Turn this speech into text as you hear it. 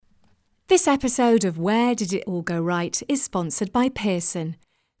This episode of Where Did It All Go Right is sponsored by Pearson.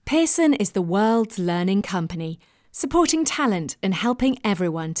 Pearson is the world's learning company, supporting talent and helping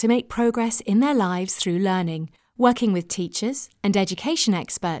everyone to make progress in their lives through learning. Working with teachers and education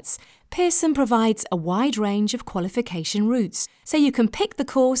experts, Pearson provides a wide range of qualification routes, so you can pick the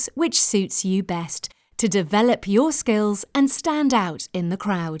course which suits you best to develop your skills and stand out in the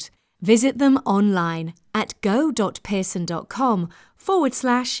crowd. Visit them online at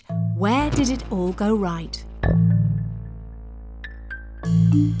go.pearson.com/Where Did It All Go Right.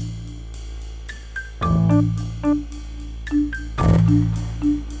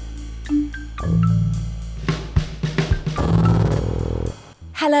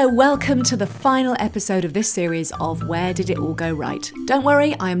 Hello, welcome to the final episode of this series of Where Did It All Go Right? Don't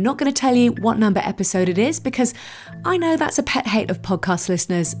worry, I am not going to tell you what number episode it is because I know that's a pet hate of podcast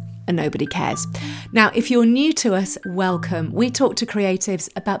listeners and nobody cares. Now, if you're new to us, welcome. We talk to creatives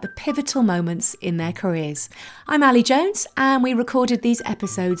about the pivotal moments in their careers. I'm Ali Jones and we recorded these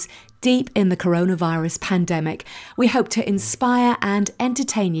episodes deep in the coronavirus pandemic. We hope to inspire and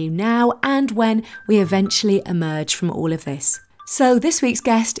entertain you now and when we eventually emerge from all of this. So this week's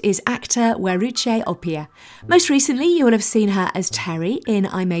guest is actor Weruche Opia. Most recently, you will have seen her as Terry in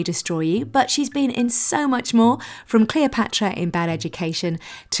I May Destroy You, but she's been in so much more, from Cleopatra in Bad Education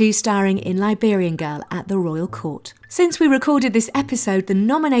to starring in Liberian Girl at the Royal Court. Since we recorded this episode, the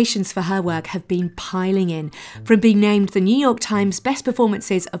nominations for her work have been piling in, from being named the New York Times Best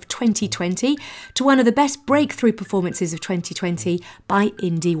Performances of 2020 to one of the best breakthrough performances of 2020 by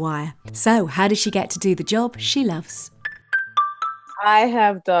IndieWire. So, how did she get to do the job she loves? I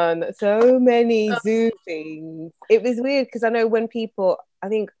have done so many Zoom things. It was weird because I know when people, I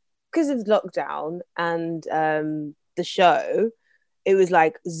think because of lockdown and the show, it was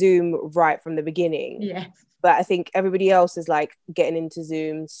like Zoom right from the beginning. Yeah. But I think everybody else is like getting into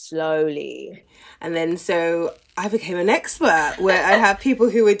Zoom slowly. And then so I became an expert where I have people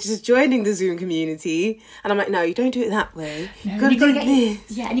who were just joining the Zoom community. And I'm like, no, you don't do it that way. No, you gotta get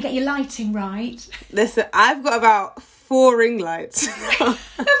this. Yeah, and you get your lighting right. Listen, I've got about 4 ring lights. Have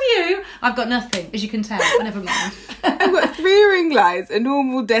you? I've got nothing, as you can tell, but never mind. I've got 3 ring lights, a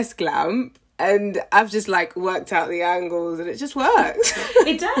normal desk lamp, and I've just like worked out the angles and it just works.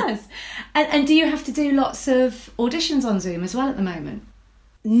 It does. And do you have to do lots of auditions on Zoom as well at the moment?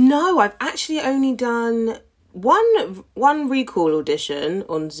 No, I've actually only done one recall audition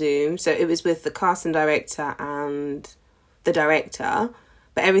on Zoom. So it was with the casting director and the director.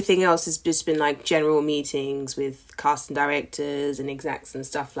 But everything else has just been like general meetings with casting directors and execs and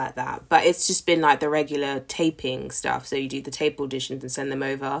stuff like that. But it's just been like the regular taping stuff. So you do the tape auditions and send them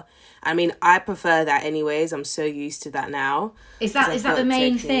over. I mean, I prefer that anyways. I'm so used to that now. Is that the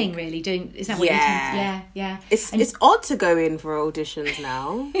main thing, really? Is that what you tend? Yeah. It's odd to go in for auditions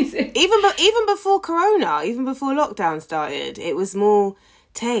now. Is it? Even before Corona, even before lockdown started, it was more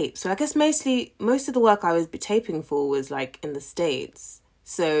tape. So I guess most of the work I was taping for was like in the States.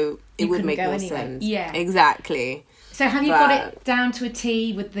 So it would make more sense. Yeah. Exactly. So have you got it down to a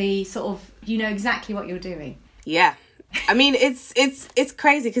T with the sort of, you know exactly what you're doing? Yeah. I mean, it's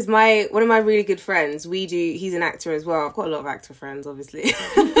crazy because one of my really good friends, he's an actor as well. I've got a lot of actor friends, obviously.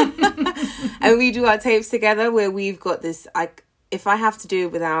 And we do our tapes together where we've got this, if I have to do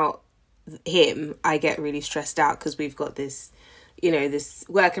it without him, I get really stressed out because we've got this, this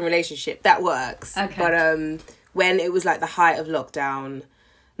working relationship that works. Okay. But when it was like the height of lockdown,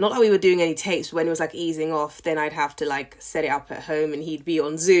 not that we were doing any tapes, but when it was like easing off, then I'd have to like set it up at home and he'd be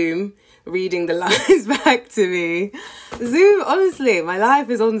on Zoom reading the lines back to me. Zoom, honestly, my life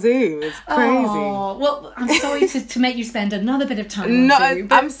is on Zoom. It's crazy. Oh, well, I'm sorry to make you spend another bit of time on Zoom.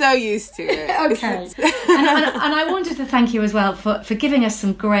 But I'm so used to it. Okay. and I wanted to thank you as well for giving us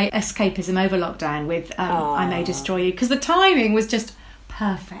some great escapism over lockdown with I May Destroy You, because the timing was just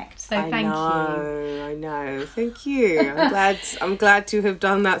perfect. So thank you. I know. Thank you. I'm glad to have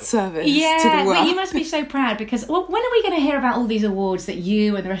done that service to the world. Well, you must be so proud because when are we going to hear about all these awards that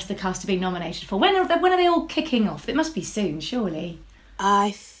you and the rest of the cast are being nominated for? When are they all kicking off? It must be soon, surely.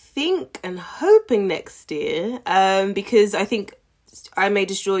 I think and hoping next year, because I think I May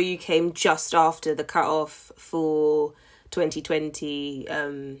Destroy You came just after the cut-off for 2020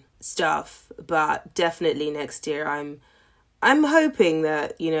 stuff, but definitely next year I'm hoping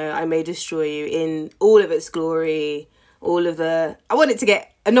that, I May Destroy You in all of its glory, I want it to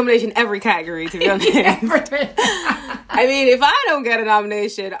get a nomination in every category, to be honest. I mean, if I don't get a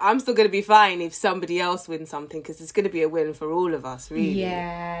nomination, I'm still going to be fine if somebody else wins something, because it's going to be a win for all of us, really.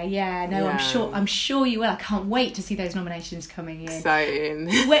 Yeah. No, yeah. I'm sure you will. I can't wait to see those nominations coming in. Exciting.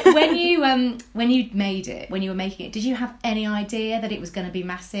 when you made it, when you were making it, did you have any idea that it was going to be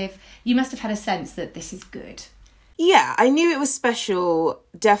massive? You must have had a sense that this is good. Yeah, I knew it was special,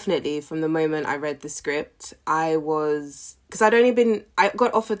 definitely, from the moment I read the script. Because I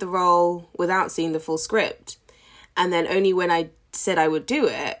got offered the role without seeing the full script. And then only when I said I would do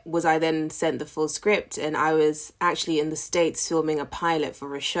it was I then sent the full script. And I was actually in the States filming a pilot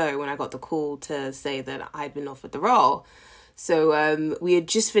for a show when I got the call to say that I'd been offered the role. So we had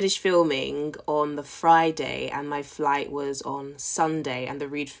just finished filming on the Friday and my flight was on Sunday and the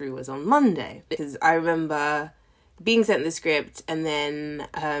read-through was on Monday. Because I remember being sent the script and then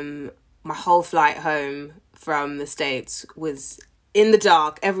my whole flight home from the States was in the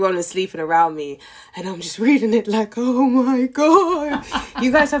dark. Everyone was sleeping around me and I'm just reading it like, oh my God,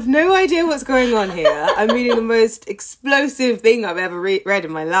 you guys have no idea what's going on here. I'm reading the most explosive thing I've ever read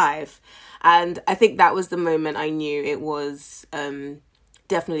in my life. And I think that was the moment I knew it was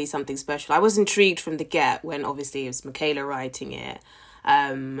definitely something special. I was intrigued from the get when obviously it was Michaela writing it.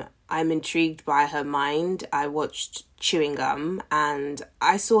 I'm intrigued by her mind. I watched Chewing Gum and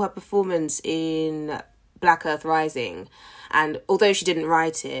I saw her performance in Black Earth Rising. And although she didn't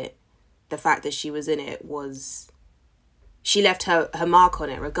write it, the fact that she was in it was... She left her mark on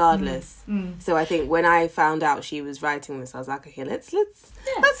it regardless. So I think when I found out she was writing this, I was like, okay, let's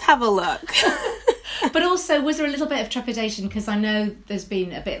have a look. But also, was there a little bit of trepidation? Because I know there's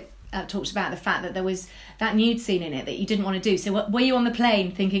been a bit talked about the fact that there was that nude scene in it that you didn't want to do. So were you on the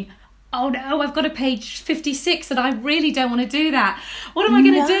plane thinking, oh no, I've got a page 56 and I really don't want to do that. What am I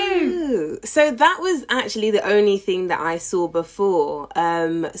going to do? So that was actually the only thing that I saw before.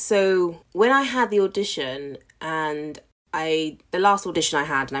 So when I had the audition and the last audition I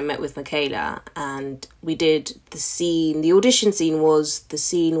had and I met with Michaela and we did the audition scene was the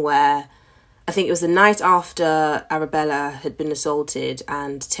scene where I think it was the night after Arabella had been assaulted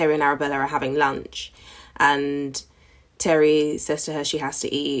and Terry and Arabella are having lunch and Terry says to her she has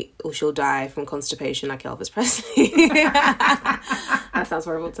to eat or she'll die from constipation like Elvis Presley. That sounds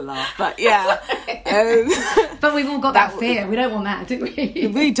horrible to laugh, but yeah. But we've all got that fear. We don't want that, do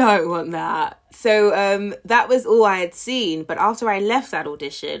we? We don't want that. So that was all I had seen. But after I left that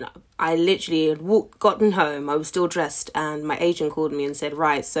audition, I literally had gotten home. I was still dressed and my agent called me and said,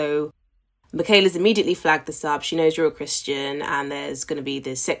 right, so Michaela's immediately flagged this up. She knows you're a Christian and there's going to be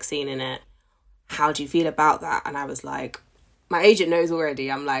this sex scene in it. How do you feel about that? And I was like, my agent knows already.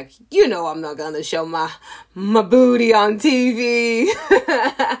 I'm like, you know, I'm not going to show my booty on TV.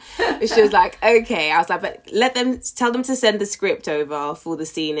 She was like, okay. I was like, but tell them to send the script over for the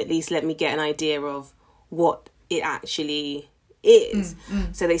scene. At least let me get an idea of what it actually is.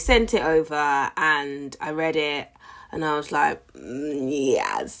 So they sent it over and I read it and I was like,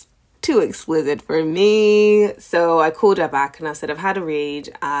 yes. Too explicit for me. So I called her back and I said, I've had a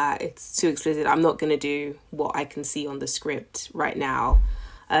read. It's too explicit. I'm not going to do what I can see on the script right now.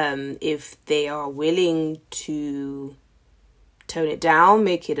 If they are willing to tone it down,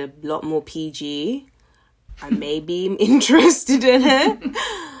 make it a lot more PG, I may be interested in it.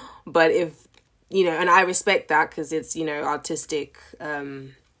 But if, and I respect that because it's, artistic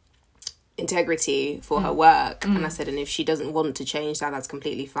integrity for her work. And I said, and if she doesn't want to change that, that's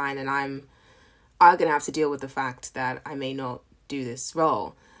completely fine. And I'm gonna have to deal with the fact that I may not do this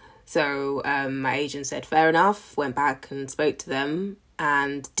role. So my agent said, fair enough, went back and spoke to them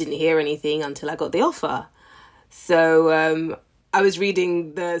and didn't hear anything until I got the offer. So I was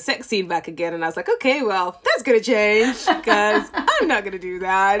reading the sex scene back again and I was like, okay, well, that's going to change because I'm not going to do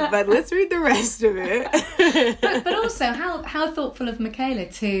that, but let's read the rest of it. but also, how thoughtful of Michaela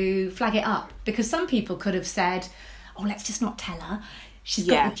to flag it up, because some people could have said, oh, let's just not tell her. She's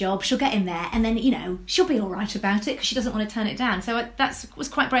got the job, she'll get in there, and then, she'll be all right about it because she doesn't want to turn it down. So that was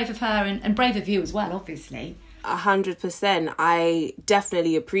quite brave of her and brave of you as well, obviously. 100%. I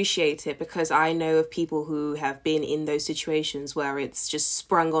definitely appreciate it because I know of people who have been in those situations where it's just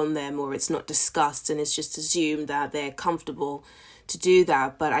sprung on them or it's not discussed and it's just assumed that they're comfortable to do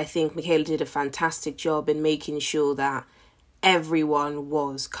that. But I think Michaela did a fantastic job in making sure that everyone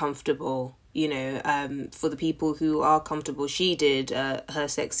was comfortable. For the people who are comfortable, she did her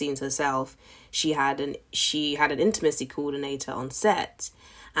sex scenes herself. She had an intimacy coordinator on set.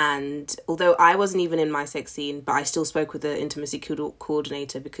 And although I wasn't even in my sex scene, but I still spoke with the intimacy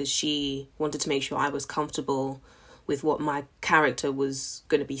coordinator because she wanted to make sure I was comfortable with what my character was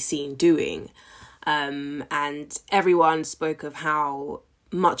going to be seen doing. And everyone spoke of how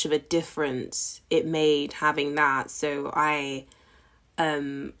much of a difference it made having that. So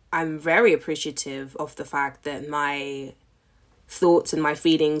I'm very appreciative of the fact that my thoughts and my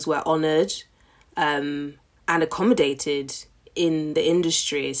feelings were honoured and accommodated in the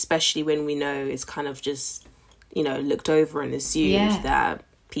industry, especially when we know it's kind of just, you know, looked over and assumed that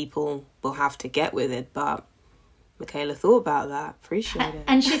people will have to get with it. But Michaela thought about that. Appreciate it.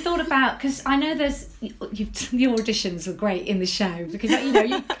 And she thought about, because I know your auditions were great in the show, because you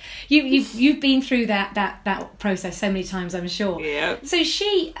know you've been through that process so many times, I'm sure. Yeah. So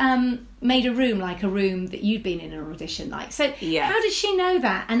she made a room like a room that you'd been in an audition like. So how did she know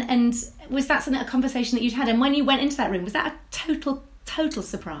that? And was that a conversation that you'd had? And when you went into that room, was that a total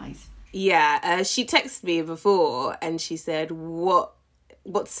surprise? Yeah. She texted me before and she said,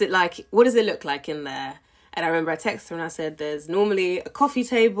 "What's it like? What does it look like in there?" And I remember I texted her and I said, there's normally a coffee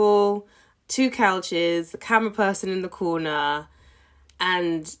table, 2 couches, a camera person in the corner.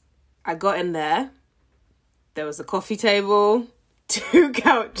 And I got in there. There was a coffee table, 2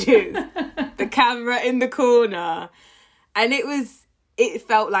 couches, the camera in the corner. And it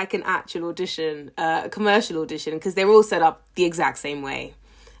felt like an actual audition, a commercial audition, because they were all set up the exact same way.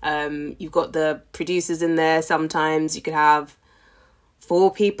 You've got the producers in there. Sometimes you could have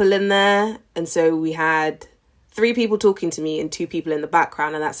 4 people in there, and so we had 3 people talking to me and 2 people in the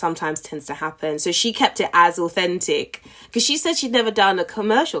background, and that sometimes tends to happen. So she kept it as authentic, because she said she'd never done a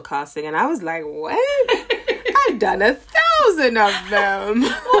commercial casting, and I was like, what? I've done 1,000 of them.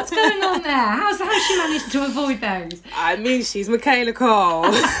 What's going on there? How's she managed to avoid those? I mean, she's Michaela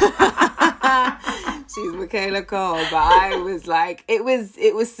Cole. She's Michaela Cole, but I was like, it was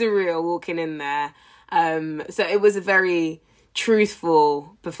surreal walking in there. So it was a very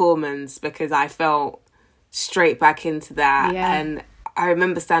truthful performance, because I felt straight back into that. And I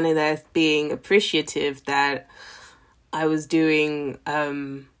remember standing there being appreciative that I was doing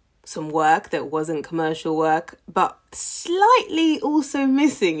some work that wasn't commercial work, but slightly also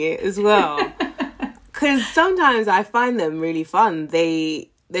missing it as well, because sometimes I find them really fun. They've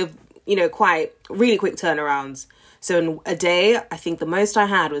you know, quite really quick turnarounds. So in a day, I think the most I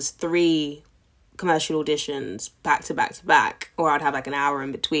had was 3 commercial auditions back to back to back, or I'd have like an hour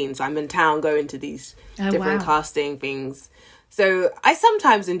in between. So I'm in town going to these different casting things. So I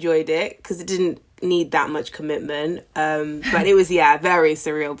sometimes enjoyed it because it didn't need that much commitment. But it was, very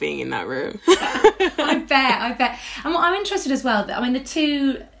surreal being in that room. I bet. And I'm interested as well, the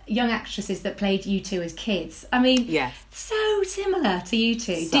 2 young actresses that played you 2 as kids, so similar to you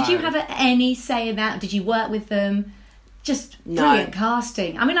 2. Did you have any say in that? Did you work with them? Just brilliant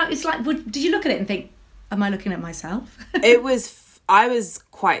casting. I mean, it's like, did you look at it and think, am I looking at myself? I was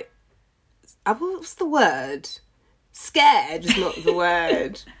quite, what's the word? Scared is not the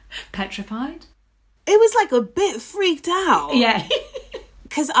word. Petrified? It was like a bit freaked out. Yeah.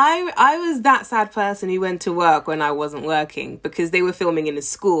 Because I was that sad person who went to work when I wasn't working, because they were filming in a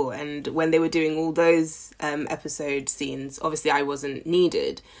school, and when they were doing all those episode scenes, obviously I wasn't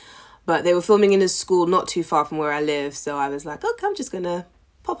needed. But they were filming in a school not too far from where I live, so I was like, okay, I'm just going to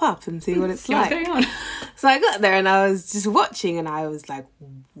pop up and see what it's like. What's going on? So I got there and I was just watching and I was like,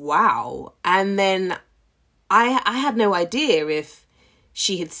 wow. And then I had no idea if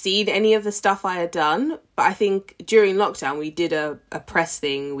she had seen any of the stuff I had done. But I think during lockdown, we did a press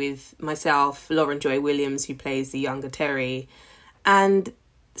thing with myself, Lauren Joy Williams, who plays the younger Terry, and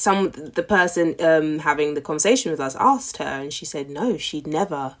the person having the conversation with us asked her, and she said no, she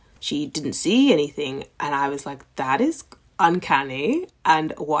didn't see anything. And I was like, that is uncanny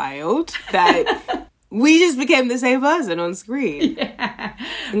and wild that we just became the same person on screen. Yeah,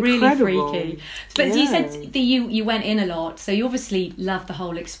 Incredible. Really freaky. But you said that you went in a lot, so you obviously loved the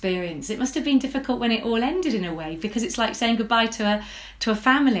whole experience. It must have been difficult when it all ended in a way, because it's like saying goodbye to a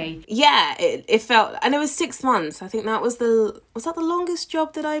family. Yeah, it felt, and it was 6 months. I think that was the longest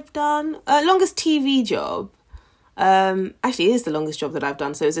job that I've done? Longest TV job. Actually, it is the longest job that I've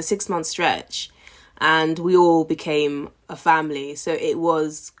done. So it was a 6-month stretch, and we all became a family. So it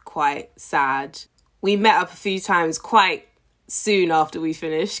was quite sad. We met up a few times quite soon after we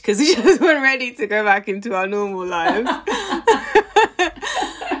finished, because we just weren't ready to go back into our normal lives.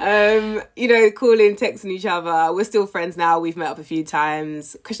 Calling, texting each other. We're still friends now. We've met up a few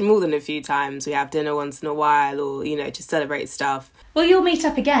times, actually more than a few times. We have dinner once in a while, or, just celebrate stuff. Well, you'll meet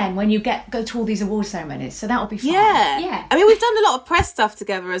up again when you go to all these award ceremonies, so that'll be fun. Yeah. I mean, we've done a lot of press stuff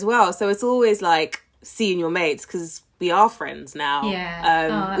together as well, so it's always like seeing your mates, because we are friends now.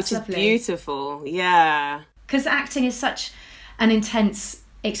 Yeah. Which is lovely. Beautiful. Yeah. Because acting is such an intense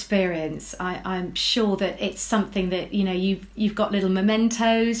experience. I'm sure that it's something that you've got little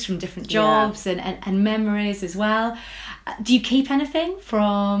mementos from different jobs and memories as well. Do you keep anything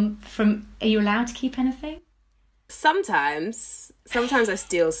from? Are you allowed to keep anything? Sometimes I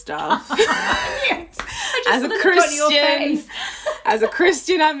steal stuff. As a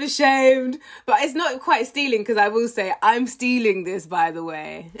Christian, I'm ashamed, but it's not quite stealing, because I will say I'm stealing this, by the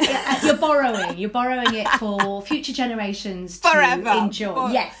way. Yeah, you're borrowing it for future generations Forever. to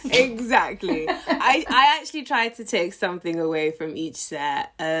enjoy. Yes, exactly. I actually tried to take something away from each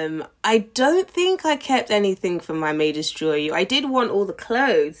set. I don't think I kept anything from I May Destroy You. I did want all the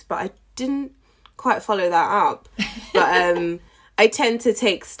clothes, but I didn't quite follow that up. But I tend to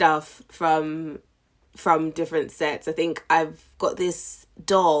take stuff from different sets. I think I've got this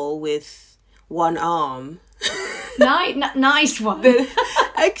doll with one arm. Nice one.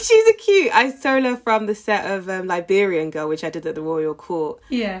 She's a cute. I stole her from the set of Liberian Girl, which I did at the Royal Court.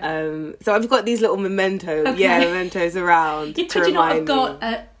 Yeah. So I've got these little mementos. Okay. Yeah, mementos around. Could you not have got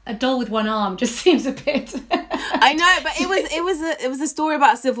a doll with one arm? Just seems a bit. I know, but it was a story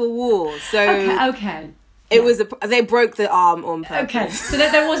about Civil War. So okay. They broke the arm on purpose. Okay, so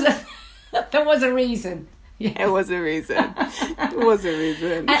there was a reason. Yeah. It was a reason.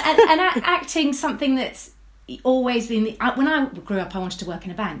 And acting, something that's always been... when I grew up, I wanted to work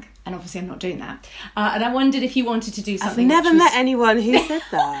in a bank. And obviously I'm not doing that. And I wondered if you wanted to do something... I've never met anyone who said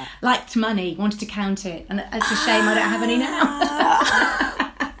that. Liked money, wanted to count it. And it's a shame I don't have any now.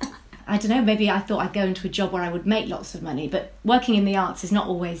 I don't know, maybe I thought I'd go into a job where I would make lots of money. But working in the arts is not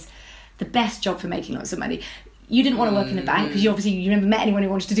always the best job for making lots of money. You didn't want to work in a bank because you never met anyone who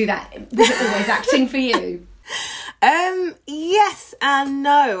wanted to do that. Was it always acting for you? Yes and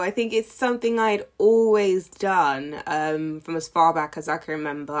no. I think it's something I'd always done from as far back as I can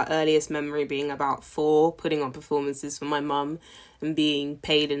remember. Earliest memory being about 4, putting on performances for my mum and being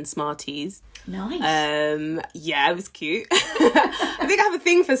paid in Smarties. Nice. Yeah, it was cute. I think I have a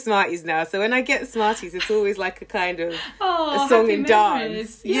thing for Smarties now, so when I get Smarties, it's always like a kind of a song and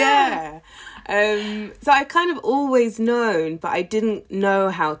dance. Yeah. So I kind of always known, but I didn't know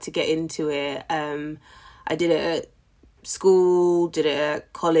how to get into it. I did it at school, did it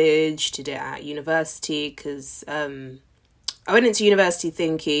at college, did it at university, because I went into university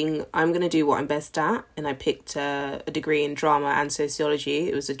thinking I'm going to do what I'm best at, and I picked a degree in drama and sociology.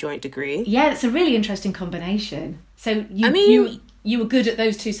 It was a joint degree. Yeah, that's a really interesting combination. So you were good at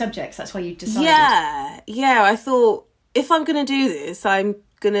those two subjects, that's why you decided. Yeah, I thought if I'm going to do this, I'm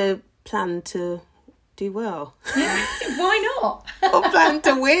going to plan to do well. Yeah, why not? Or plan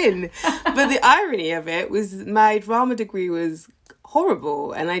to win. But the irony of it was my drama degree was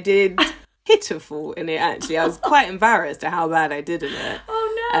horrible, and I did pitiful in it, actually. I was quite embarrassed at how bad I did in it.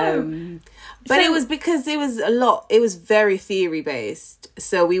 Oh no. But it was because it was very theory based.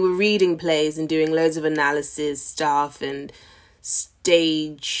 So we were reading plays and doing loads of analysis stuff and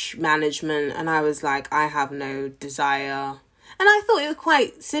stage management, and I was like, I have no desire. And I thought it was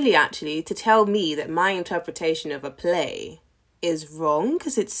quite silly, actually, to tell me that my interpretation of a play is wrong,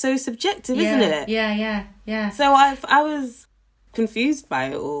 because it's so subjective, isn't it? Yeah. So I was confused by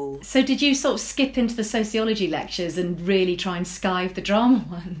it all. So did you sort of skip into the sociology lectures and really try and skive the drama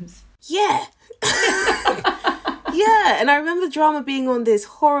ones? Yeah. Yeah, and I remember drama being on this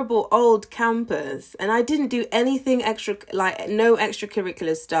horrible old campus, and I didn't do anything extra, like no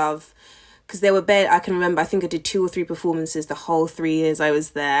extracurricular stuff, because they were I can remember, I think I did 2 or 3 performances the whole 3 years I was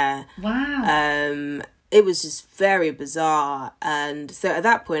there. Wow. It was just very bizarre, and so at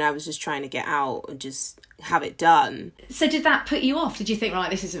that point I was just trying to get out and just have it done. So did that put you off? Did you think, right,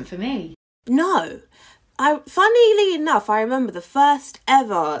 this isn't for me? No. Funnily enough, I remember the first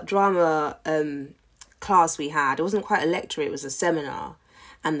ever drama class we had. It wasn't quite a lecture, it was a seminar,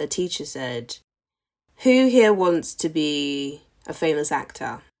 and the teacher said, who here wants to be a famous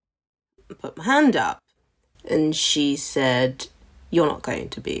actor? I put my hand up, and she said, you're not going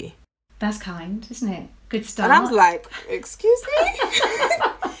to be. That's kind, isn't it? Good start. And I was like, excuse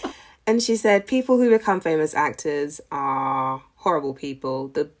me? And she said, people who become famous actors are horrible people.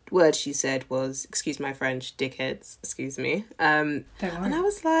 The word she said was, excuse my French, dickheads, excuse me. And I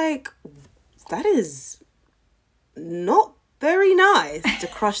was like, that is not very nice to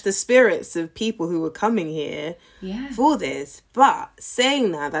crush the spirits of people who were coming here for this. But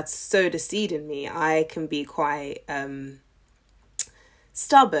saying that's sowed a seed in me. I can be quite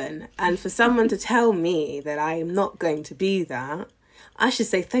stubborn, and for someone to tell me that I am not going to be that, I should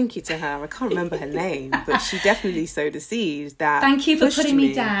say thank you to her. I can't remember her name, but she definitely sowed a seed that thank you for putting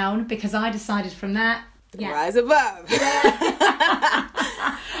me down, because I decided from that, rise above.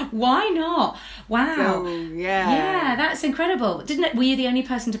 Why not? Wow. So, yeah, that's incredible. Were you the only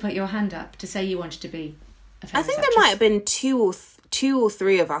person to put your hand up to say you wanted to be a famous I think actress? there might have been 2 or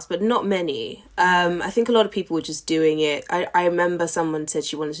 3 of us, but not many. I think a lot of people were just doing it. I remember someone said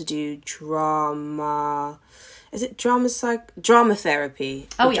she wanted to do drama. Is it drama therapy?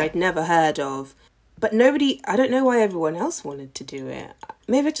 Which I'd never heard of. But nobody, I don't know why everyone else wanted to do it.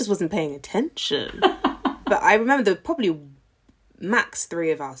 Maybe I just wasn't paying attention. But I remember there were probably max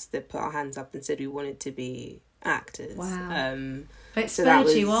 3 of us that put our hands up and said we wanted to be actors. Wow. But it spurred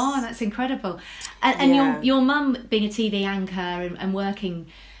you on. That's incredible. And your mum being a TV anchor and working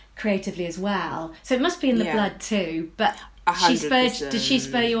creatively as well. So it must be in the blood too. But 100%. Did she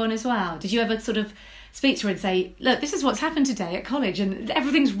spur you on as well? Did you ever sort of speak to her and say, look, this is what's happened today at college and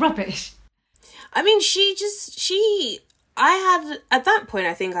everything's rubbish? I mean, at that point,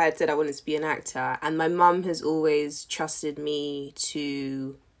 I think I had said I wanted to be an actor, and my mum has always trusted me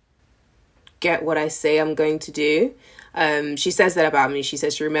to get what I say I'm going to do. She says that about me. She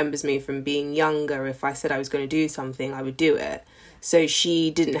says she remembers me from being younger. If I said I was going to do something, I would do it. So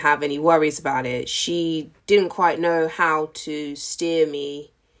she didn't have any worries about it. She didn't quite know how to steer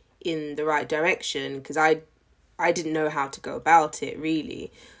me in the right direction because I didn't know how to go about it,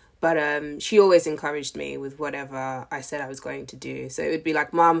 really. But she always encouraged me with whatever I said I was going to do. So it would be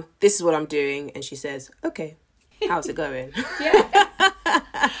like, Mum, this is what I'm doing. And she says, okay, how's it going? Yeah.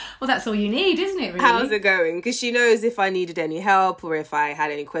 Well, that's all you need, isn't it, really? How's it going? Because she knows if I needed any help or if I had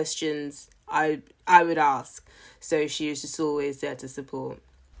any questions, I would ask. So she was just always there to support.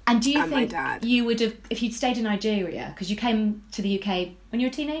 And do you think you would have, if you'd stayed in Nigeria, because you came to the UK when you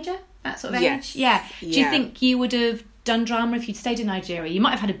were a teenager, that sort of age? Yes. Yeah. Do you think you would have done drama if you'd stayed in Nigeria? You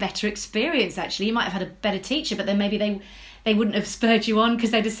might have had a better experience, actually. You might have had a better teacher, but then maybe they wouldn't have spurred you on because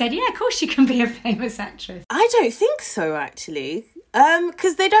they'd have said, yeah, of course you can be a famous actress. I don't think so, actually.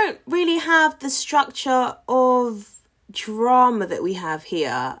 Because they don't really have the structure of drama that we have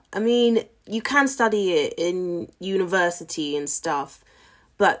here. I mean, you can study it in university and stuff,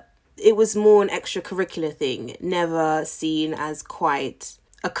 but it was more an extracurricular thing, never seen as quite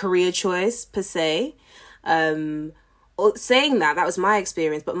a career choice per se. Saying that was my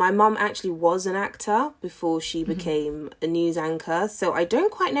experience, but my mum actually was an actor before she became a news anchor, so I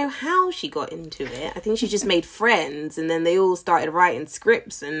don't quite know how she got into it. I think she just made friends and then they all started writing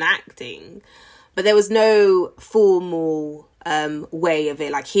scripts and acting, but there was no formal way of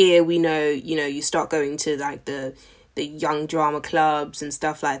it. Like here we know, you start going to like the young drama clubs and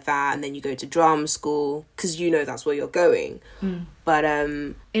stuff like that, and then you go to drama school because that's where you're going. But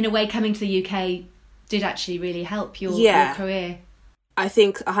in a way, coming to the UK did actually really help your career. I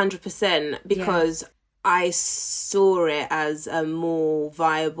think 100% because I saw it as a more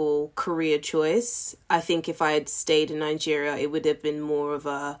viable career choice. I think if I had stayed in Nigeria, it would have been more of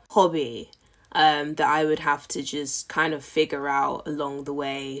a hobby that I would have to just kind of figure out along the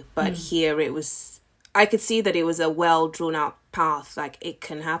way. But here I could see that it was a well drawn out path, like it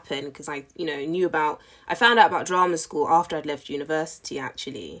can happen because I found out about drama school after I'd left university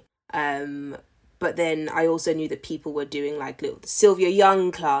actually. But then I also knew that people were doing like little Sylvia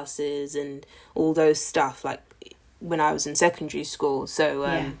Young classes and all those stuff like when I was in secondary school. So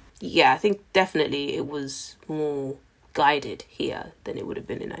I think definitely it was more guided here than it would have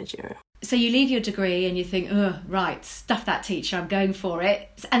been in Nigeria. So you leave your degree and you think, oh, right, stuff that teacher, I'm going for it.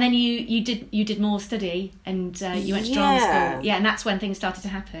 And then you did more study and you went to drama school. Yeah, and that's when things started to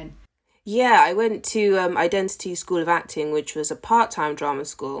happen. Yeah, I went to Identity School of Acting, which was a part-time drama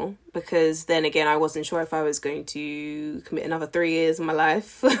school, because then again, I wasn't sure if I was going to commit another 3 years of my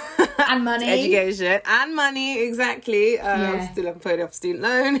life. And money. Education. And money, exactly. Still haven't paid off student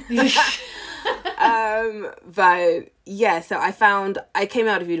loan. But yeah, so I came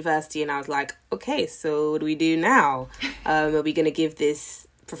out of university and I was like, okay, so what do we do now? Are we going to give this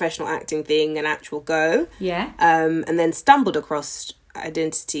professional acting thing an actual go? Yeah. And then stumbled across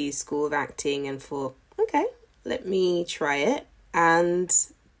Identity School of Acting and thought, okay, let me try it, and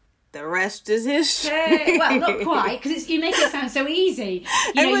the rest is history. Well, not quite, because you make it sound so easy.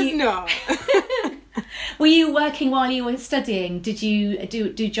 Not. Were you working while you were studying? Did you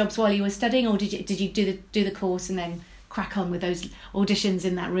do jobs while you were studying, or did you do the course and then crack on with those auditions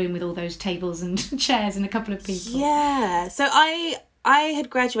in that room with all those tables and chairs and a couple of people? Yeah, so I had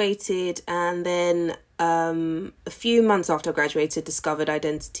graduated, and then a few months after I graduated, discovered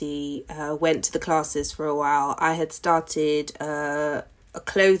Identity, went to the classes for a while. I had started a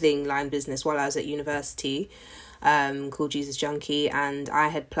clothing line business while I was at university, called Jesus Junkie, and I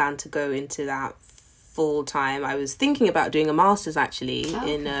had planned to go into that full time. I was thinking about doing a master's actually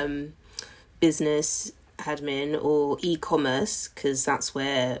in business admin or e-commerce, because that's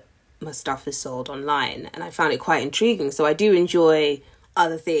where my stuff is sold online, and I found it quite intriguing. So I do enjoy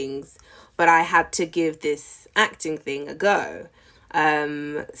other things, but I had to give this acting thing a go.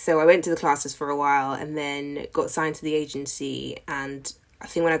 So I went to the classes for a while and then got signed to the agency. And I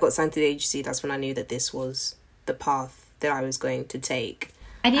think when I got signed to the agency, that's when I knew that this was the path that I was going to take.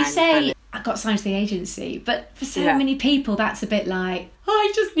 And you say, I got signed to the agency, but for so many people, that's a bit like,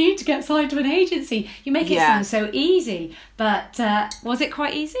 I just need to get signed to an agency. You make it sound so easy, but was it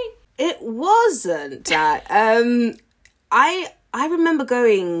quite easy? It wasn't. I remember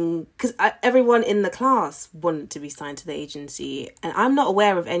going, because everyone in the class wanted to be signed to the agency, and I'm not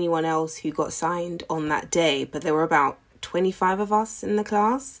aware of anyone else who got signed on that day, but there were about 25 of us in the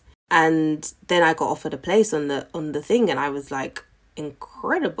class. And then I got offered a place on the thing, and I was like,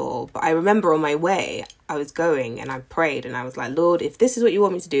 incredible. But I remember on my way, I was going and I prayed and I was like, Lord, if this is what you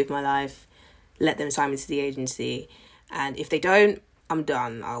want me to do with my life, let them sign me to the agency. And if they don't, I'm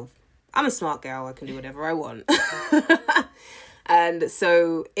done. I'm a smart girl. I can do whatever I want. And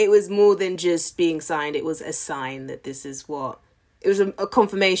so it was more than just being signed. It was a sign that this is what... It was a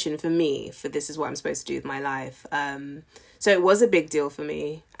confirmation for me for this is what I'm supposed to do with my life. So it was a big deal for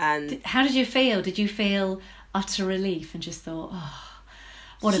me. And how did you feel? Did you feel utter relief and just thought, oh,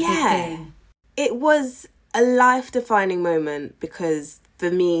 what a big thing? It was a life-defining moment because for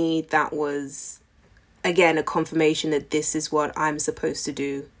me that was, again, a confirmation that this is what I'm supposed to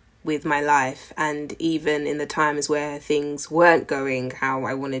do with my life. And even in the times where things weren't going how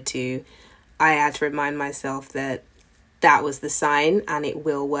I wanted to, I had to remind myself that that was the sign and it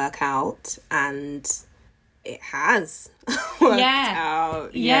will work out. And it has worked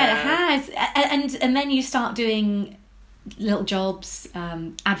out. Yeah, it has. And then you start doing little jobs,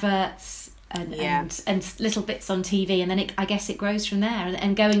 adverts, and little bits on TV, and then I guess it grows from there.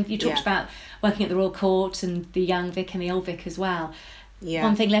 And going, you talked about working at the Royal Court and the young Vic and the old Vic as well. Yeah.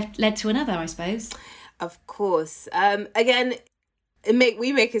 One thing led to another, I suppose. Of course. Again,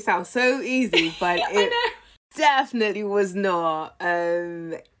 we make it sound so easy, but it definitely was not.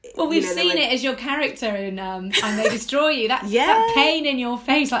 Well, we've seen it as your character in And They Destroy You. That pain in your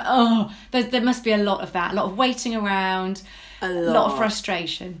face, like, there must be a lot of that. A lot of waiting around, a lot of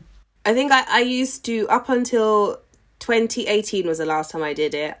frustration. I think I used to, up until 2018 was the last time I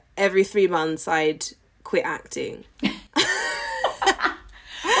did it, every 3 months I'd quit acting.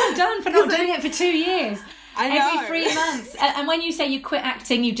 Well done for not doing it for 2 years. I know. Every 3 months. And when you say you quit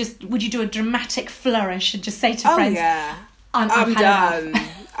acting, would you do a dramatic flourish and just say to friends, I'm done.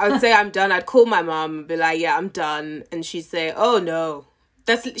 I would say I'm done. I'd call my mum and be like, yeah, I'm done. And she'd say, oh no.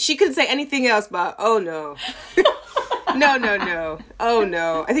 She couldn't say anything else but, oh no. No. Oh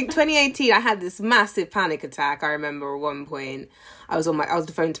no. I think 2018 I had this massive panic attack. I remember at one point I was on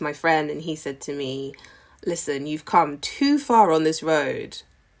the phone to my friend and he said to me, listen, you've come too far on this road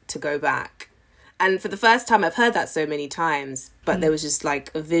to go back. And for the first time, I've heard that so many times, but there was just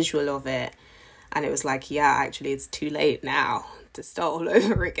like a visual of it. And it was like, yeah, actually, it's too late now to start all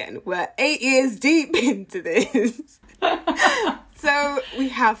over again. We're 8 years deep into this. So we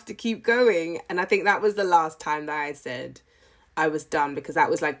have to keep going. And I think that was the last time that I said I was done, because that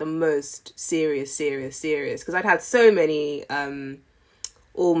was like the most serious. Because I'd had so many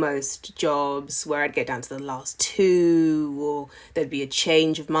almost jobs where I'd get down to the last 2, or there'd be a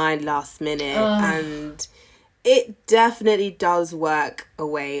change of mind last minute. And it definitely does work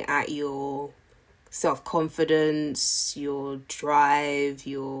away at your self-confidence, your drive,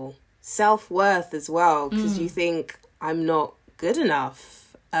 your self-worth as well, because you think, I'm not good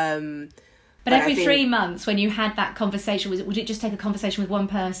enough. But every 3 months when you had that conversation, would it just take a conversation with one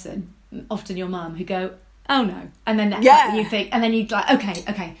person, often your mum, who go, oh no, and then you think, and then you'd like,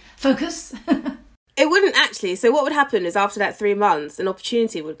 okay, focus. It wouldn't actually. So what would happen is after that 3 months, an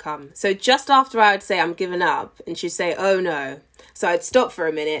opportunity would come. So just after I would say I'm giving up, and she'd say, oh no. So I'd stop for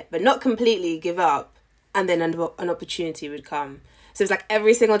a minute, but not completely give up. And then an opportunity would come. So it's like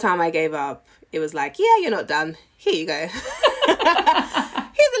every single time I gave up, it was like, yeah, you're not done. Here you go.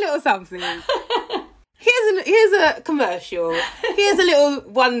 Here's a little something. Here's a commercial. Here's a little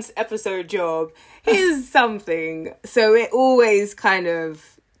 1 episode job. Here's something. So it always kind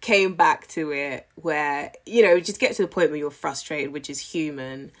of came back to it where, just get to the point where you're frustrated, which is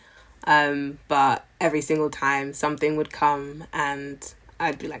human. But every single time something would come and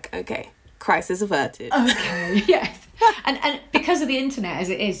I'd be like, okay, crisis averted. Okay, yes. And because of the internet as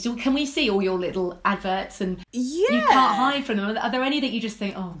it is, can we see all your little adverts? And you can't hide from them. Are there any that you just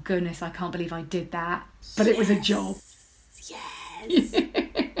think, oh goodness, I can't believe I did that, but it was a job? Yes.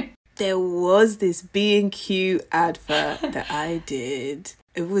 There was this B&Q advert that I did.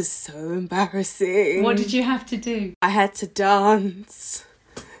 It was so embarrassing. What did you have to do? I had to dance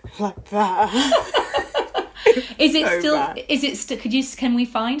like that. Is it still? Can we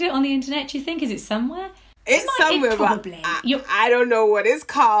find it on the internet? Do you think? Is it somewhere? It's somewhere, probably. But I don't know what it's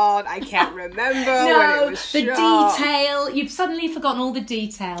called. I can't remember when it was shot. The detail. You've suddenly forgotten all the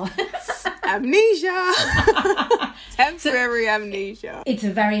detail. Amnesia. Temporary amnesia. It's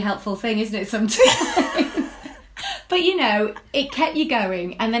a very helpful thing, isn't it, sometimes? But, you know, it kept you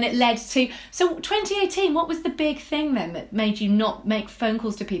going, and then it led to... So 2018, what was the big thing then that made you not make phone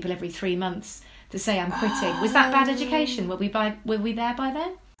calls to people every 3 months to say I'm quitting? Was that Bad Education? Were we there by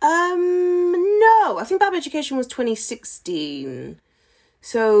then? No. I think Bad Education was 2016.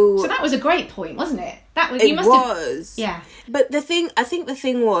 So that was a great point, wasn't it? Yeah. But I think the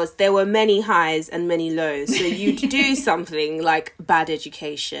thing was there were many highs and many lows. So you'd do something like Bad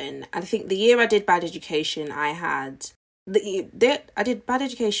Education. And I think the year I did Bad Education, I did Bad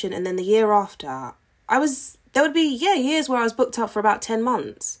Education, and then the year after, there would be years where I was booked up for about 10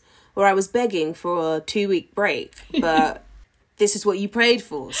 months, where I was begging for a 2-week break, but. This is what you prayed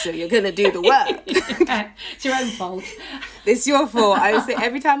for, so you're going to do the work. It's your own fault. It's your fault. I would say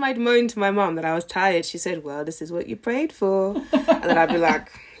every time I'd moan to my mum that I was tired, she said, well, this is what you prayed for. And then I'd be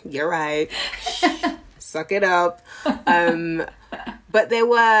like, you're right. Suck it up. But there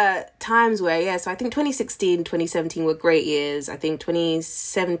were times where, so I think 2016, 2017 were great years. I think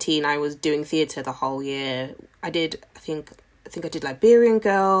 2017, I was doing theatre the whole year. I think I did Liberian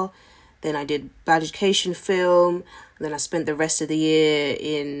Girl. Then I did Bad Education film. And then I spent the rest of the year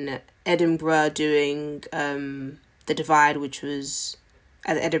in Edinburgh doing The Divide, which was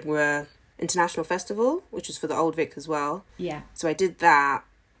at the Edinburgh International Festival, which was for the Old Vic as well. Yeah. So I did that.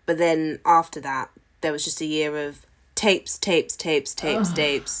 But then after that, there was just a year of tapes.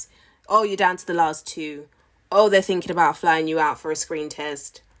 Oh, you're down to the last 2. Oh, they're thinking about flying you out for a screen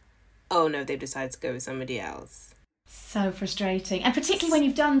test. Oh, no, they've decided to go with somebody else. So frustrating, and particularly when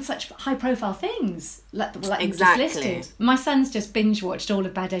you've done such high-profile things like exactly. You just listed. My son's just binge-watched all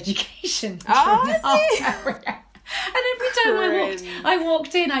of Bad Education. Oh, and every time I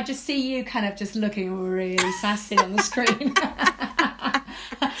walked in, I just see you kind of just looking really sassy on the screen.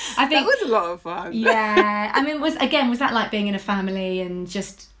 I think that was a lot of fun. Yeah, I mean, was that like being in a family and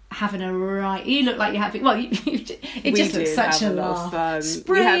just having a right? You look like you're having. Well, it just looks such a laugh. Fun.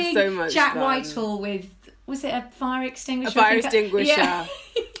 Spring, we have so much Jack fun. Whitehall with. Was it a fire extinguisher? A fire extinguisher. Yeah.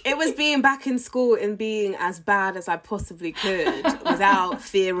 It was being back in school and being as bad as I possibly could without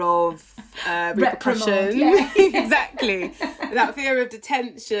fear of repercussion. Yeah. Exactly. Without fear of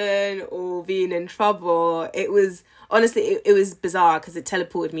detention or being in trouble. It was, honestly, it was bizarre because it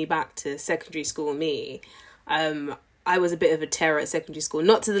teleported me back to secondary school me. I was a bit of a terror at secondary school.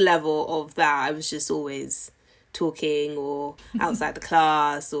 Not to the level of that. I was just always talking or outside the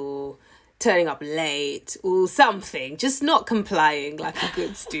class or... turning up late or something, just not complying like a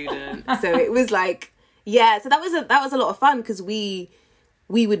good student. So it was like, so that was a lot of fun because we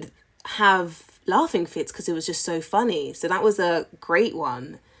would have laughing fits because it was just so funny. So that was a great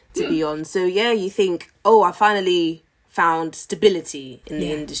one to be on. So you think, oh, I finally found stability in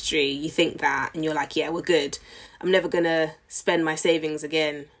the industry. You think that and you're like, we're good. I'm never gonna spend my savings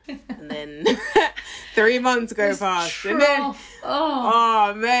again. And then 3 months go past. And then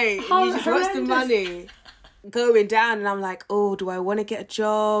mate, you just watch the money going down and I'm like, oh, do I want to get a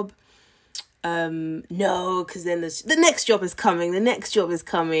job? No, because then the next job is coming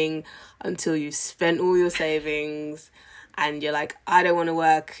until you've spent all your savings and you're like, I don't want to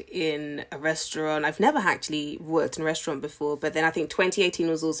work in a restaurant. I've never actually worked in a restaurant before, but then I think 2018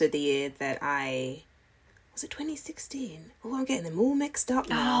 was also the year that was it 2016? Oh, I'm getting them all mixed up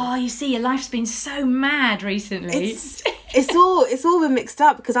now. Oh, you see, your life's been so mad recently. It's all been mixed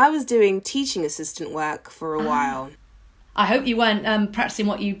up because I was doing teaching assistant work for a while. I hope you weren't practicing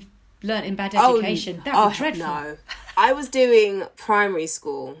what you learnt in Bad Education. That would be dreadful. No, I was doing primary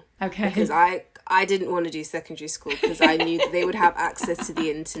school. Okay. Because I didn't want to do secondary school because I knew that they would have access to the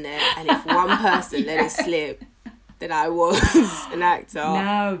internet, and if one person let it slip, then I was an actor.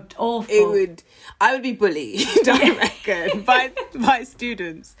 No, awful. I would be bullied, I reckon, by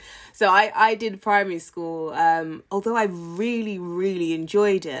students. So I did primary school, although I really, really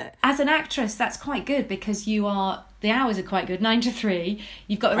enjoyed it. As an actress, that's quite good because the hours are quite good, 9 to 3.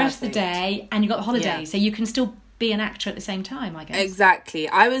 You've got the rest of the day and you've got the holiday, so you can still be an actor at the same time, I guess. Exactly.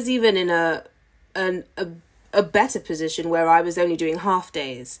 I was even in a better position where I was only doing half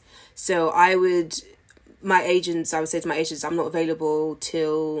days. So I would say to my agents, I'm not available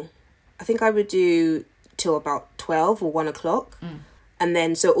till, I think I would do till about 12 or 1 o'clock. And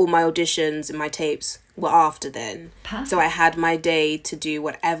then, so all my auditions and my tapes were after then. Perfect. So I had my day to do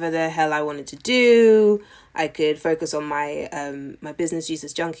whatever the hell I wanted to do. I could focus on my my business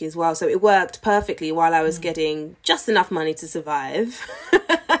Jesus Junkie as well. So it worked perfectly while I was getting just enough money to survive.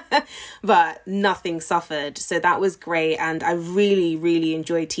 but nothing suffered. So that was great. And I really, really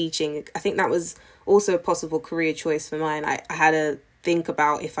enjoyed teaching. I think that was also a possible career choice for mine. I had to think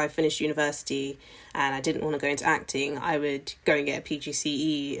about if I finished university and I didn't want to go into acting, I would go and get a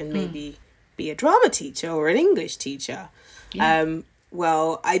PGCE and maybe be a drama teacher or an English teacher. Yeah.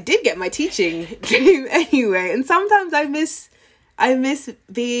 Well, I did get my teaching dream anyway. And sometimes I miss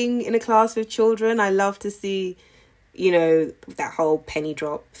being in a class with children. I love to see, that whole penny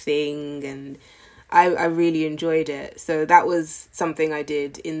drop thing, and I really enjoyed it. So that was something I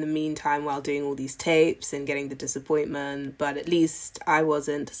did in the meantime while doing all these tapes and getting the disappointment, but at least I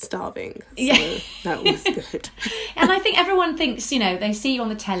wasn't starving. So that was good. And I think everyone thinks, they see you on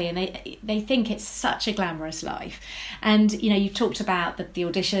the telly and they think it's such a glamorous life. And, you've talked about the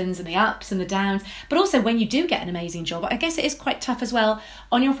auditions and the ups and the downs, but also when you do get an amazing job, I guess it is quite tough as well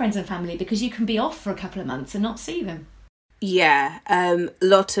on your friends and family, because you can be off for a couple of months and not see them. Yeah, a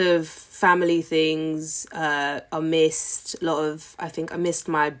lot of family things are missed. I think I missed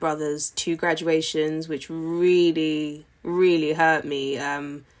my brother's 2 graduations, which really, really hurt me.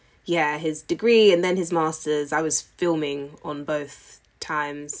 His degree and then his master's, I was filming on both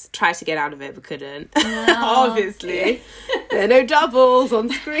times. Tried to get out of it, but couldn't. Obviously. There are no doubles on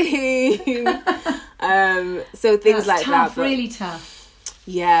screen. So things like tough, that. But, really tough.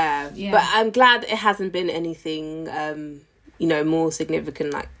 Yeah, but I'm glad it hasn't been anything more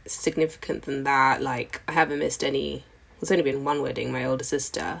significant than that. Like, I haven't missed any. There's only been one wedding, my older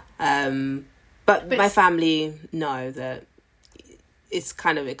sister. But my family know that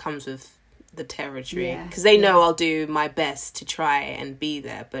it comes with the territory, because they know I'll do my best to try and be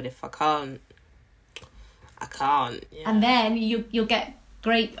there. But if I can't, I can't. Yeah. And then you'll get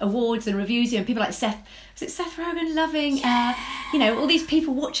great awards and reviews, people like Seth Rogen loving, all these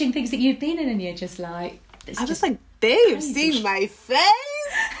people watching things that you've been in, and you're just like, I was like, they've seen my face.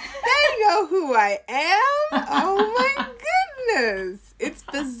 They know who I am. Oh my goodness. It's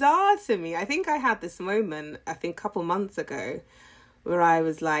bizarre to me. I think I had this moment, a couple months ago, where I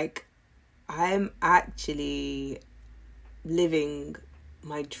was like, I'm actually living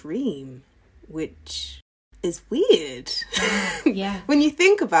my dream, which is weird. Yeah. When you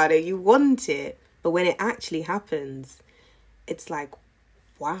think about it, you want it, but when it actually happens, it's like,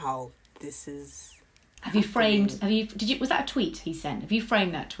 wow, this is... was that a tweet he sent? Have you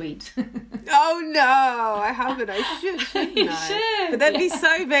framed that tweet? Oh no, I haven't. I shouldn't You I? should. But there'd be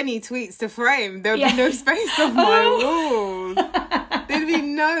so many tweets to frame. There'd be no space on my walls. There'd be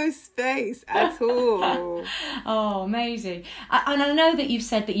no space at all. Oh, amazing. And I know that you've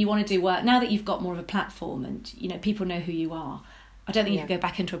said that you want to do work, now that you've got more of a platform and, people know who you are. I don't think you can go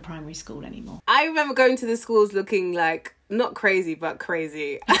back into a primary school anymore. I remember going to the schools looking like, not crazy, but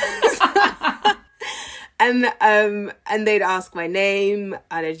crazy. And they'd ask my name,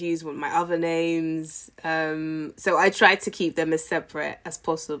 and I'd use one of my other names. So I tried to keep them as separate as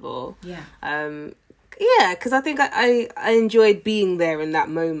possible. Yeah. Because I think I enjoyed being there in that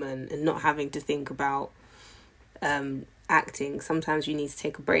moment and not having to think about acting. Sometimes you need to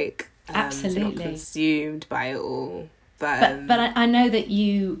take a break. Absolutely. Not consumed by it all. But I know that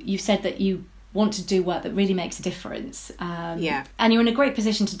you've said that you want to do work that really makes a difference. And you're in a great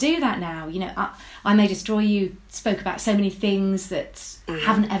position to do that now. I May Destroy You spoke about so many things that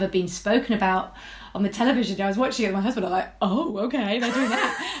haven't ever been spoken about on the television. I was watching it with my husband. I'm like, oh, okay, they're doing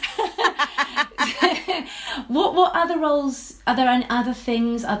that. What other roles, are there any other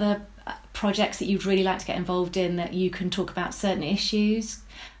things, other projects that you'd really like to get involved in that you can talk about certain issues?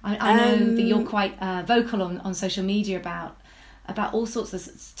 I know that you're quite vocal on social media about all sorts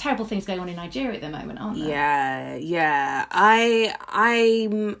of terrible things going on in Nigeria at the moment, aren't there? Yeah.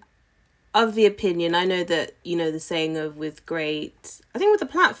 I'm of the opinion, I know that, the saying of I think with the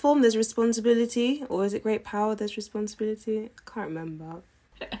platform there's responsibility, or is it great power there's responsibility? I can't remember.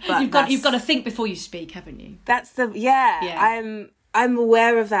 But you've got to think before you speak, haven't you? That's I'm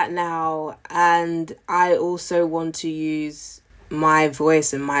aware of that now, and I also want to use my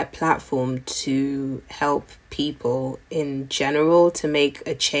voice and my platform to help people in general, to make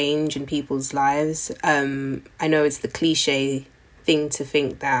a change in people's lives. I know it's the cliche thing to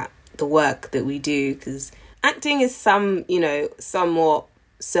think that the work that we do, because acting is somewhat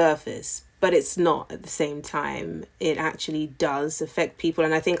surface, but it's not at the same time. It actually does affect people,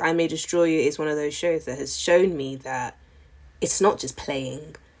 and I think I May Destroy You is one of those shows that has shown me that it's not just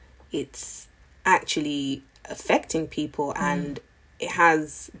playing, it's actually affecting people, and it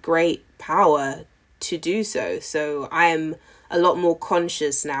has great power to do so. So I am a lot more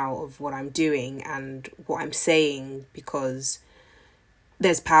conscious now of what I'm doing and what I'm saying, because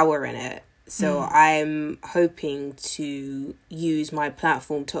there's power in it. So I'm hoping to use my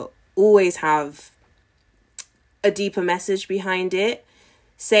platform to always have a deeper message behind it.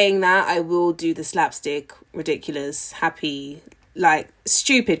 Saying that, I will do the slapstick, ridiculous, happy, like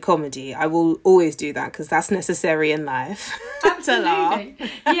stupid comedy. I will always do that because that's necessary in life. Absolutely.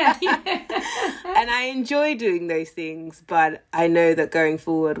 Yeah. And I enjoy doing those things, but I know that going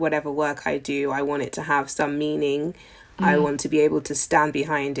forward, whatever work I do, I want it to have some meaning. I want to be able to stand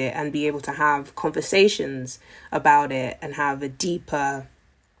behind it and be able to have conversations about it and have a deeper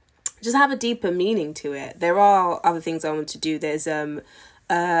meaning to it. There are other things I want to do. There's a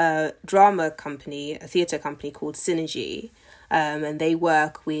drama company, a theatre company called Synergy, and they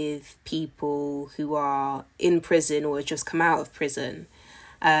work with people who are in prison or just come out of prison.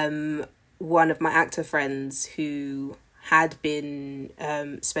 One of my actor friends who had been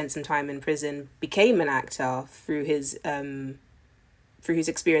spent some time in prison became an actor through his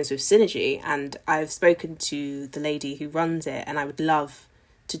experience with Synergy, and I've spoken to the lady who runs it, and I would love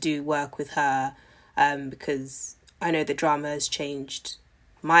to do work with her because I know the drama has changed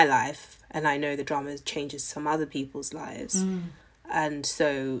my life, and I know the drama changes some other people's lives. And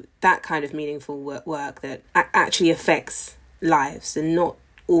so that kind of meaningful work that actually affects lives and not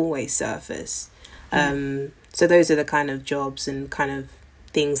always surface. So those are the kind of jobs and kind of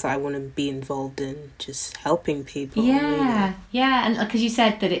things that I want to be involved in, just helping people. Yeah, and because you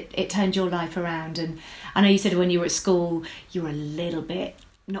said that it turned your life around, and I know you said when you were at school you were a little bit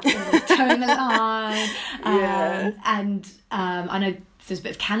not always towing the line. And I know there's a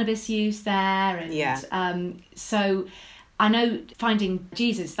bit of cannabis use there, and so I know finding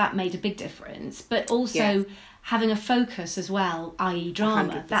Jesus, that made a big difference, but also having a focus as well, i.e.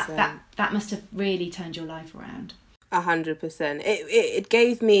 drama, 100%. that must have really turned your life around. 100%. It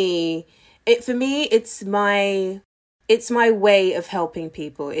gave me it, for me, it's my way of helping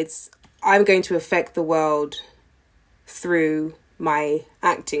people. I'm going to affect the world through my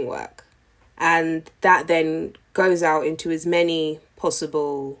acting work, and that then goes out into as many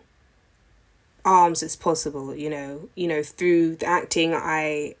possible arms as possible. You know, through the acting,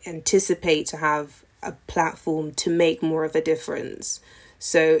 I anticipate to have a platform to make more of a difference.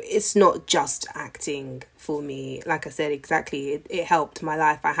 So it's not just acting for me. Like I said, exactly, it helped my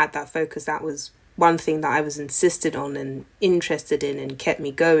life. I had that focus. That was one thing that I was insisted on and interested in and kept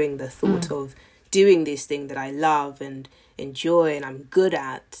me going. The thought of doing this thing that I love and enjoy and I'm good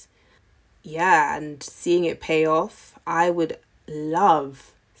at. Yeah, and seeing it pay off. I would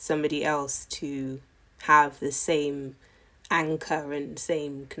love somebody else to have the same anchor and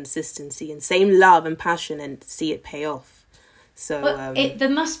same consistency and same love and passion and see it pay off. So there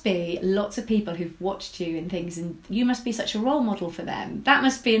must be lots of people who've watched you and things, and you must be such a role model for them. That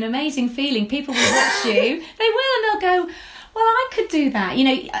must be an amazing feeling. People will watch you, they will, and they'll go, well, I could do that. You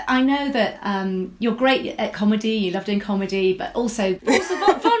know, I know that you're great at comedy, you love doing comedy, but also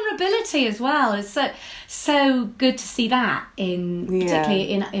vulnerability as well. It's so good to see that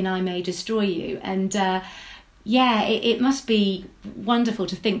particularly in I May Destroy You. And it must be wonderful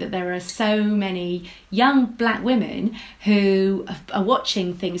to think that there are so many young black women who are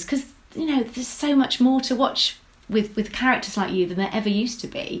watching things, because, you know, there's so much more to watch with characters like you than there ever used to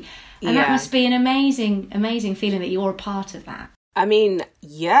be. And that must be an amazing, amazing feeling that you're a part of that. I mean,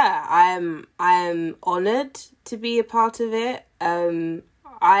 yeah, I'm honoured to be a part of it.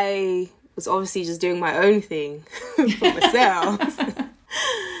 I was obviously just doing my own thing for myself.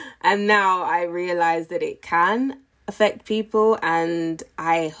 And now I realise that it can affect people, and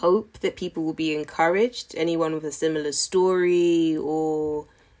I hope that people will be encouraged. Anyone with a similar story, or,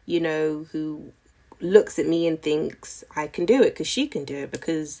 you know, who looks at me and thinks, I can do it because she can do it,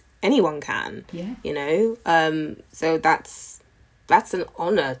 because anyone can. Yeah. You know? So that's an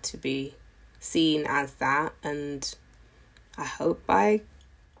honour to be seen as that, and I hope I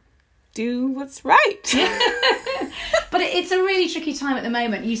do what's right. But it's a really tricky time at the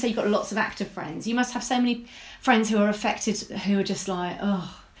moment. You say you've got lots of actor friends. You must have so many friends who are affected, who are just like,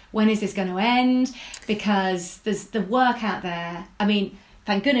 oh, when is this going to end? Because there's the work out there. I mean,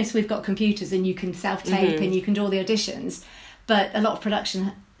 thank goodness we've got computers and you can self-tape and you can do all the auditions. But a lot of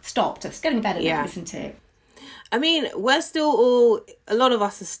production stopped. It's getting better now, isn't it? I mean, a lot of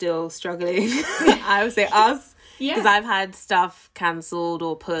us are still struggling. I would say us. Yeah. Because I've had stuff cancelled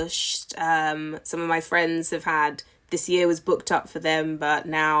or pushed. Some of my friends have had, this year was booked up for them, but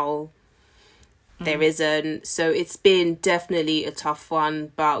now there isn't. So it's been definitely a tough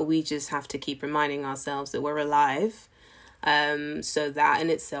one, but we just have to keep reminding ourselves that we're alive. So that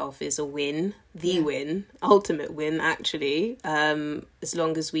in itself is a win, win, ultimate win, actually. As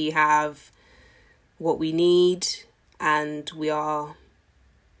long as we have what we need and we are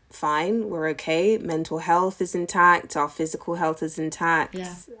fine, we're okay. Mental health is intact, our physical health is intact.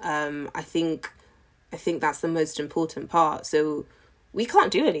 Yeah. I think that's the most important part. So we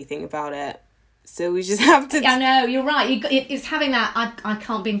can't do anything about it. So we just have to... I know, you're right. It's having that, I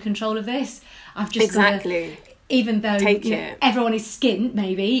can't be in control of this. I've just exactly. Even though everyone is skint,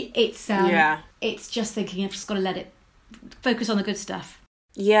 maybe, it's just thinking I've just got to let it focus on the good stuff.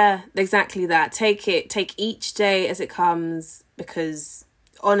 Yeah, exactly that. Take each day as it comes, because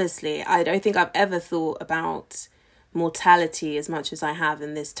honestly, I don't think I've ever thought about mortality as much as I have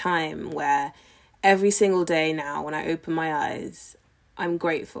in this time, where every single day now when I open my eyes, I'm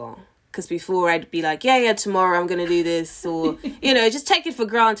grateful. Because before I'd be like, yeah, tomorrow I'm going to do this, or, just take it for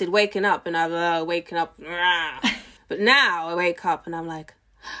granted, waking up, and I'm waking up. But now I wake up and I'm like,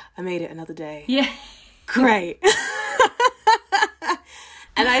 I made it another day. Yeah. Great.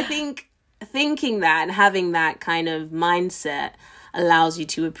 And I think thinking that and having that kind of mindset allows you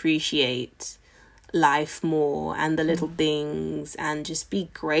to appreciate life more and the little things, and just be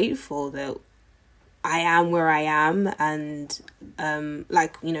grateful that I am where I am. And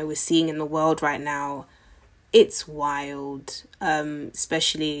we're seeing in the world right now, it's wild.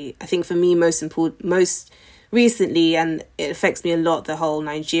 Especially, I think for me, most recently, and it affects me a lot, the whole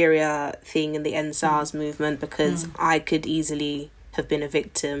Nigeria thing and the EndSARS movement, because I could easily have been a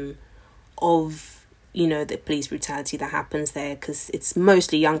victim of the police brutality that happens there, because it's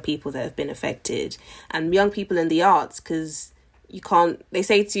mostly young people that have been affected, and young people in the arts, because they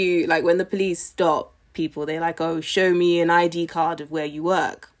say to you, like, when the police stop people, they're like, oh, show me an ID card of where you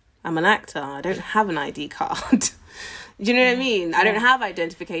work. I'm an actor, I don't have an ID card. Do you know what I mean? I don't have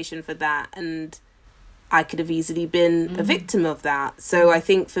identification for that, and I could have easily been a victim of that. So I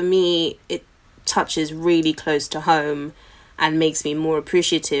think for me, it touches really close to home and makes me more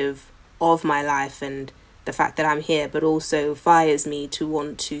appreciative of my life and the fact that I'm here, but also fires me to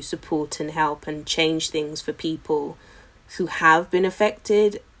want to support and help and change things for people who have been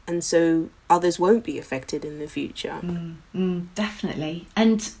affected, and so others won't be affected in the future. Definitely.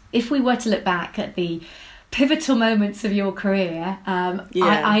 And if we were to look back at the pivotal moments of your career,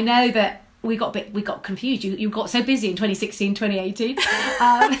 I know that we got confused. You got so busy in 2016, 2018.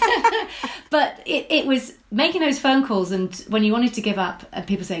 But it was making those phone calls, and when you wanted to give up, and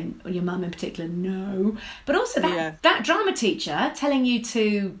people saying, your mum in particular, no. But also that drama teacher telling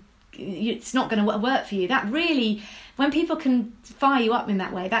you it's not going to work for you. That really, when people can fire you up in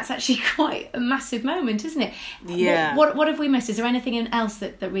that way, that's actually quite a massive moment, isn't it? Yeah. What have we missed? Is there anything else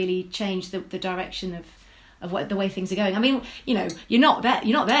that really changed the direction of the way things are going? I mean, you're not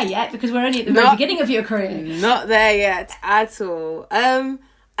there yet, because we're only at the very beginning of your career. Not there yet at all.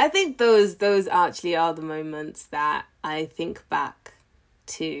 I think those actually are the moments that I think back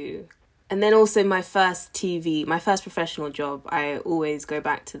to. And then also my first professional job, I always go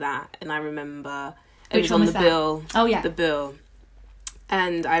back to that. And I remember it was on the bill. Oh, yeah. The bill.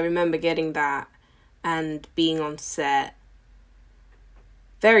 And I remember getting that and being on set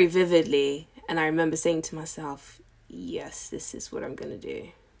very vividly. And I remember saying to myself, yes, this is what I'm going to do.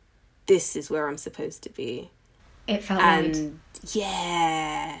 This is where I'm supposed to be. It felt right.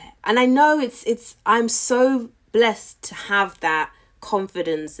 Yeah. And I know I'm so blessed to have that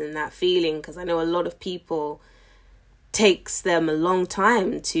confidence and that feeling, because I know a lot of people takes them a long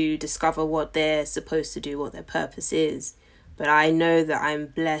time to discover what they're supposed to do, what their purpose is. But I know that I'm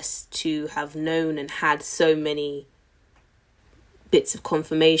blessed to have known and had so many bits of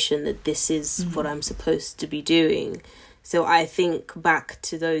confirmation that this is what I'm supposed to be doing. So I think back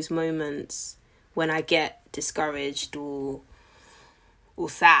to those moments when I get discouraged or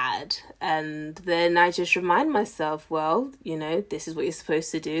sad, and then I just remind myself, well, this is what you're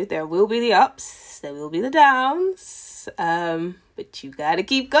supposed to do. There will be the ups, there will be the downs, but you gotta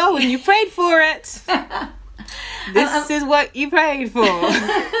keep going. You prayed for it. This is what you prayed for.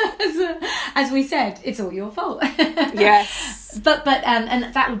 As we said, it's all your fault. Yes. But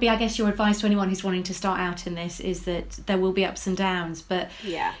and that would be, I guess, your advice to anyone who's wanting to start out in this, is that there will be ups and downs, but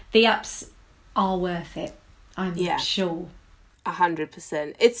the ups are worth it. I'm sure.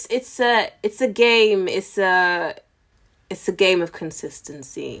 100%. It's a game. It's a game of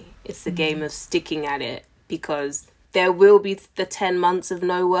consistency. It's a game of sticking at it, because there will be the 10 months of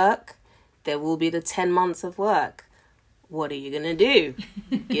no work. There will be the 10 months of work. What are you gonna do?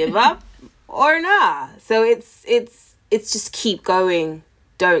 Give up or not? So it's just keep going.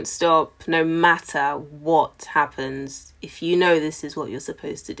 Don't stop, no matter what happens. If you know this is what you're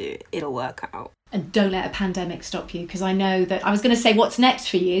supposed to do, it'll work out. And don't let a pandemic stop you, because I know that I was going to say what's next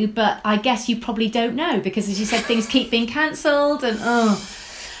for you, but I guess you probably don't know, because as you said, things keep being cancelled and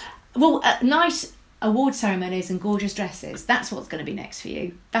nice award ceremonies and gorgeous dresses. That's what's going to be next for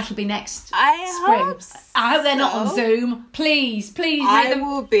you. That'll be next spring. I hope they're not on Zoom. Please make them. I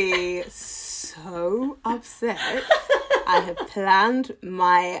will be so upset. I have planned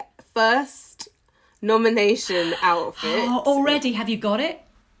my first nomination outfit. Oh, already? Have you got it?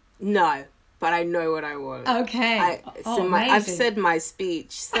 No, but I know what I want. Okay. I've said my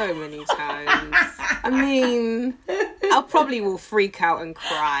speech so many times. I mean, I probably will freak out and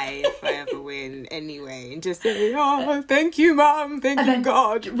cry if I ever win anyway, and just say, "Oh, thank you, Mum. Thank you,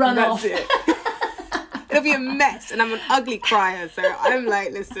 God." Run off. That's it. It'll be a mess, and I'm an ugly crier, so I'm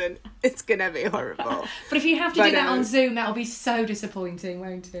like, listen, it's gonna be horrible. But if you have to do that on Zoom, that'll be so disappointing,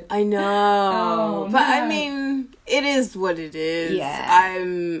 won't it? I know. Oh, but no. I mean, it is what it is.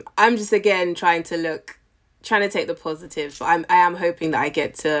 Yeah. I'm just again trying to take the positives. But I am hoping that I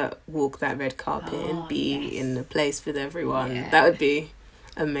get to walk that red carpet and be in the place with everyone. Yeah. That would be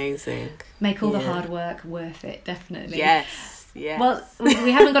amazing. Make all the hard work worth it, definitely. Yes. Well,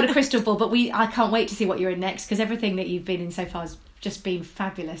 we haven't got a crystal ball, but I can't wait to see what you're in next, because everything that you've been in so far has just been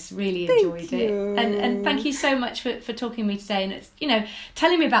fabulous. Really enjoyed it, and thank you so much for talking to me today, and it's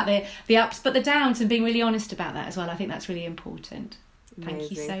telling me about the ups but the downs and being really honest about that as well. I think that's really important. Amazing.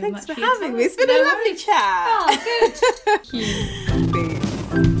 Thank you so Thanks much for having me. It's been a lovely chat. Oh, good. Thank you.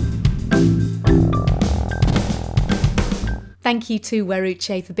 Thank you to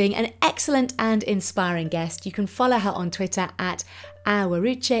Weruche for being an excellent and inspiring guest. You can follow her on Twitter at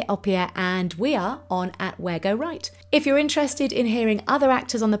Weruche Oppia, and we are on at Where Go Right. If you're interested in hearing other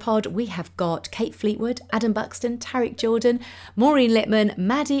actors on the pod, we have got Kate Fleetwood, Adam Buxton, Tarek Jordan, Maureen Littman,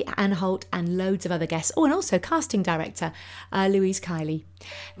 Maddie Anholt, and loads of other guests. Oh, and also casting director Louise Kiley.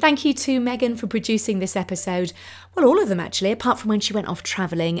 Thank you to Megan for producing this episode. Well, all of them actually, apart from when she went off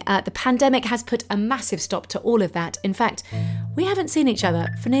travelling. The pandemic has put a massive stop to all of that. In fact, we haven't seen each other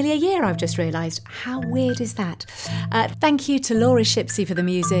for nearly a year, I've just realised. How weird is that? Thank you to Laura Shipsey for the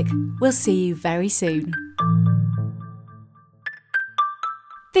music. We'll see you very soon.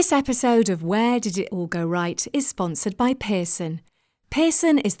 This episode of Where Did It All Go Right is sponsored by Pearson.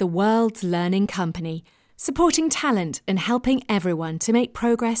 Pearson is the world's learning company, supporting talent and helping everyone to make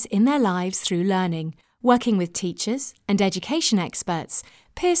progress in their lives through learning. Working with teachers and education experts,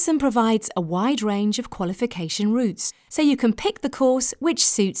 Pearson provides a wide range of qualification routes, so you can pick the course which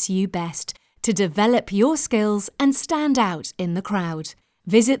suits you best to develop your skills and stand out in the crowd.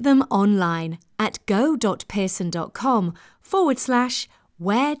 Visit them online at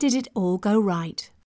go.pearson.com/where did it all go right.